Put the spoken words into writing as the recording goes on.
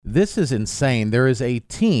This is insane. There is a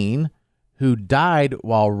teen who died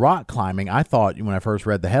while rock climbing. I thought when I first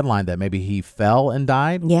read the headline that maybe he fell and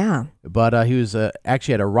died. Yeah. But he was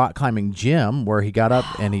actually at a rock climbing gym where he got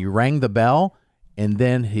up and he rang the bell, and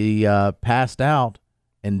then he passed out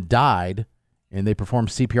and died. And they performed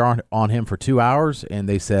CPR on him for 2 hours, and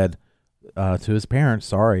they said to his parents,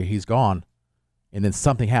 sorry, he's gone. And then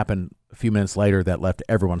something happened a few minutes later that left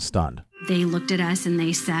everyone stunned. They looked at us and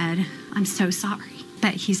they said, I'm so sorry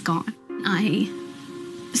that he's gone. I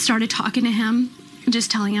started talking to him, just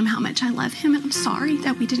telling him how much I love him, and I'm sorry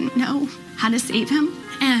that we didn't know how to save him.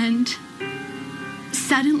 And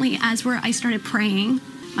suddenly, as I started praying,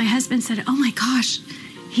 my husband said, oh my gosh,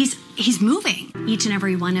 he's moving. Each and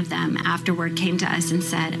every one of them afterward came to us and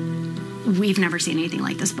said, we've never seen anything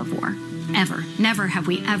like this before. Ever. Never have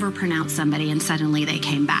we ever pronounced somebody and suddenly they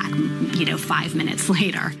came back, 5 minutes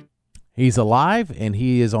later. He's alive and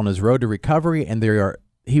he is on his road to recovery, and they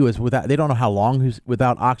don't know how long he's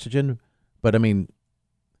without oxygen, but I mean,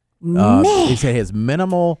 they say he has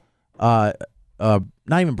minimal, not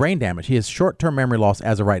even brain damage. He has short-term memory loss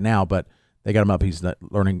as of right now, but they got him up. He's not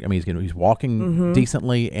learning. I mean, he's walking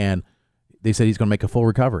decently, and they said he's going to make a full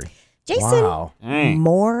recovery. Jason,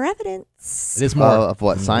 more evidence. It is more of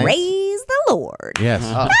what, science? Praise the Lord. Yes.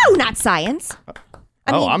 No, not science.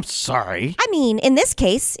 I'm sorry. I mean, in this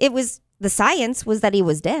case, the science was that he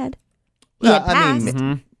was dead. He had passed.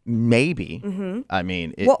 Maybe. I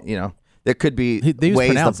mean, there could be He was ways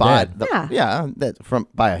the pronounced body, dead.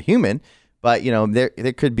 by a human, but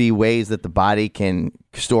there could be ways that the body can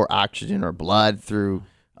store oxygen or blood through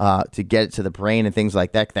to get it to the brain and things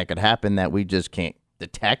like that could happen that we just can't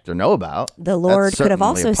detect or know about. The Lord That's could have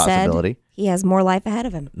certainly also a possibility. said he has more life ahead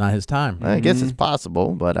of him. Not his time. I guess it's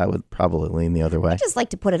possible, but I would probably lean the other way. I just like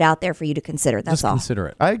to put it out there for you to consider. That's Just all. consider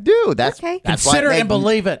it. I do. That's Okay. That's Consider why it and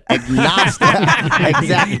believe it. Agnostic.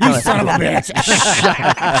 Exactly. You son of a bitch.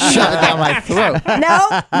 Shove it down my throat.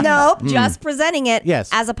 No, just presenting it Yes.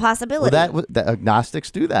 as a possibility. Well, the agnostics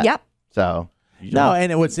do that. Yep. So No,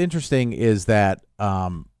 and what's interesting is that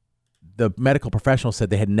the medical professionals said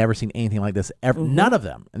they had never seen anything like this ever. None of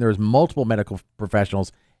them, and there was multiple medical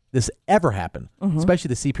professionals. This ever happened, especially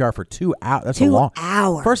the CPR for 2 hours. That's 2 a long.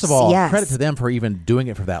 hours. First of all, yes. credit to them for even doing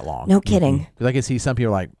it for that long. No kidding. Because I can see some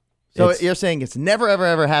people like. So you're saying it's never, ever,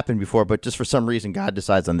 ever happened before, but just for some reason, God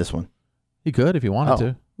decides on this one. He could if he wanted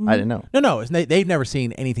to. I didn't know. No, they've never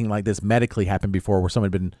seen anything like this medically happen before, where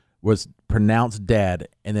someone was pronounced dead,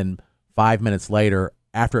 and then 5 minutes later,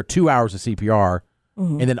 after 2 hours of CPR,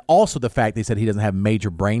 and then also the fact they said he doesn't have major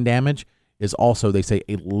brain damage is also, they say,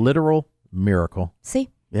 a literal miracle. See?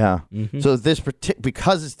 Yeah. So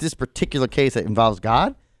because it's this particular case that involves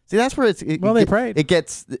God. See, that's where they prayed. It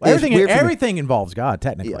gets Everything involves God,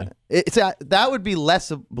 technically. Yeah. That would be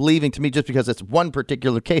less of believing to me just because it's one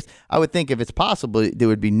particular case. I would think if it's possible, there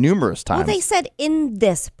would be numerous times. Well, they said in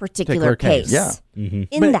this particular case. Yeah.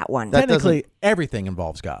 In that one. Technically, everything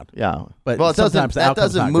involves God. Yeah. But well, sometimes the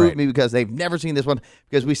outcome's not move great. me because they've never seen this one,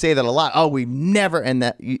 because we say that a lot. Oh, we've never, and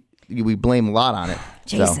that we blame a lot on it.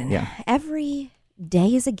 Jason, So, yeah. every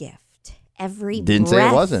day is a gift. Every Didn't say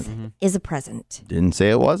it wasn't. is a present. Didn't say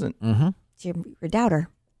it wasn't. You're a doubter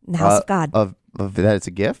in the house of God. Of that it's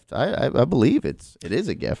a gift. I believe it is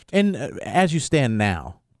a gift. And as you stand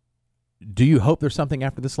now, do you hope there's something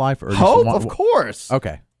after this life? Or Hope, of course.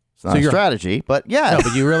 Okay. It's not a strategy, but yeah. No,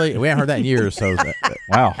 but we haven't heard that in years. So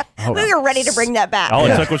wow. We were ready to bring that back. All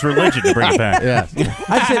it took was religion to bring it back. Yeah.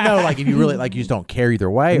 I just didn't know, like, if you really, like, you just don't care either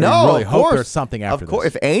way, or No, you really of hope course. there's something after Of course,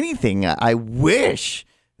 this. if anything, I wish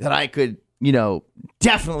that I could,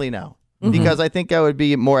 definitely know, because I think I would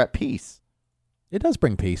be more at peace. It does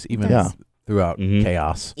bring peace, even throughout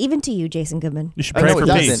chaos. Even to you, Jason Goodman. You should I pray know for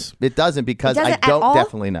it peace. doesn't. It doesn't because It doesn't I at don't all?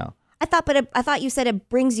 definitely know. I thought you said it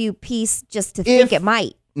brings you peace just to think it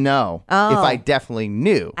might. No, Oh. if I definitely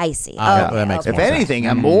knew. I see. That makes If more sense. anything,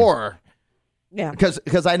 I'm more. Yeah.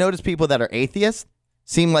 Because I notice people that are atheists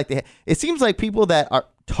seem like it seems like people that are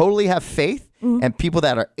totally have faith and people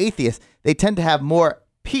that are atheists, they tend to have more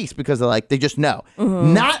peace because they just know.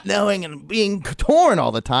 Not knowing and being torn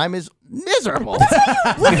all the time is miserable.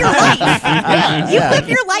 Live your life. You live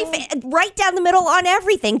your life right down the middle on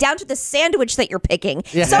everything, down to the sandwich that you're picking.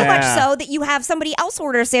 Yeah. So much so that you have somebody else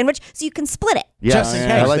order a sandwich so you can split it. Just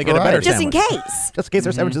in I case like they get a better variety. Just in sandwich. case. Just in case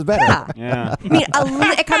their sandwich is better. Yeah. Yeah. I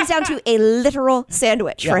mean, it comes down to a literal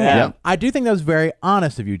sandwich for him. Yeah. I do think that was very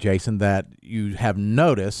honest of you, Jason, that you have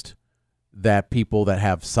noticed that people that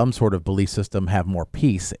have some sort of belief system have more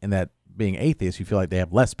peace, and that being atheist, you feel like they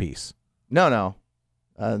have less peace. No.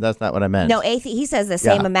 That's not what I meant. No, he says the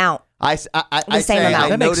same amount. I same say amount. I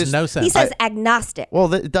That makes noticed, no sense. He says agnostic.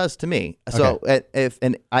 Well, it does to me. So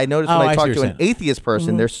and I noticed Oh, when I I see talk what to you're an saying. atheist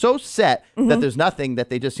person, they're so set that there's nothing, that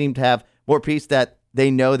they just seem to have more peace, that they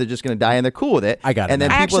know they're just going to die and they're cool with it. I got it And then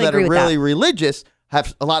now. I people actually that are agree with really religious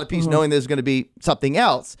have a lot of peace knowing there's going to be something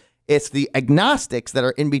else. It's the agnostics that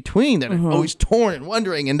are in between that are always torn and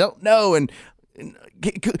wondering and don't know, and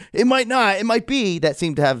it might not, it might be, that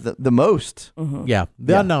seem to have the most. Yeah,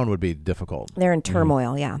 the unknown would be difficult. They're in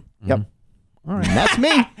turmoil, yeah. Yep. All right. And that's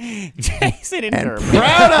me. Jason in turmoil.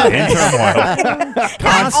 Proud of it. In turmoil.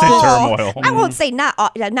 Constant all. turmoil. I won't say not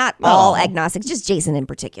all agnostics, just Jason in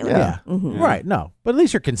particular. Yeah. Right. No, but at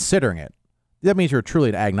least you're considering it. That means you're truly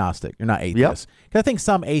an agnostic. You're not atheist. 'Cause I think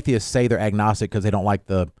some atheists say they're agnostic because they don't like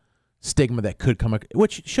the stigma that could come,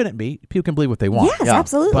 which shouldn't be. People can believe what they want. Yes,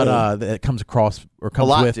 absolutely. But it comes across or comes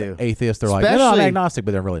lot with do. atheists. They're like, no, I'm Especially- agnostic,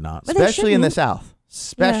 but they're really not. But they Especially in the shouldn't. South.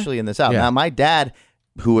 Especially in the South. Yeah. Now, my dad,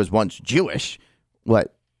 who was once Jewish,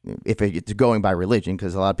 if it's going by religion,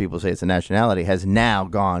 because a lot of people say it's a nationality, has now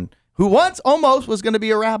gone, who once almost was going to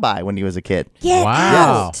be a rabbi when he was a kid, Get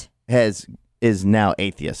Wow. out. is now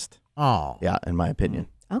atheist. Oh, Yeah, in my opinion.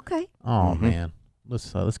 Okay. oh man.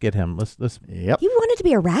 Let's get him. Let's. Yep. He wanted to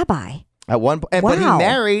be a rabbi. At one point, but he Wow.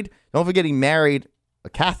 married. Don't forget, he married a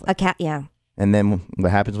Catholic. A cat, yeah. And then what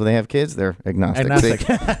happens when they have kids? They're agnostic. Agnostic.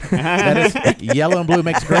 That is yellow and blue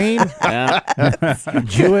makes green. Yeah.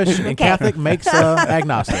 Jewish and Catholic makes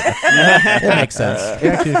agnostic. It makes sense. It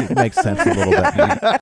actually makes sense a little bit.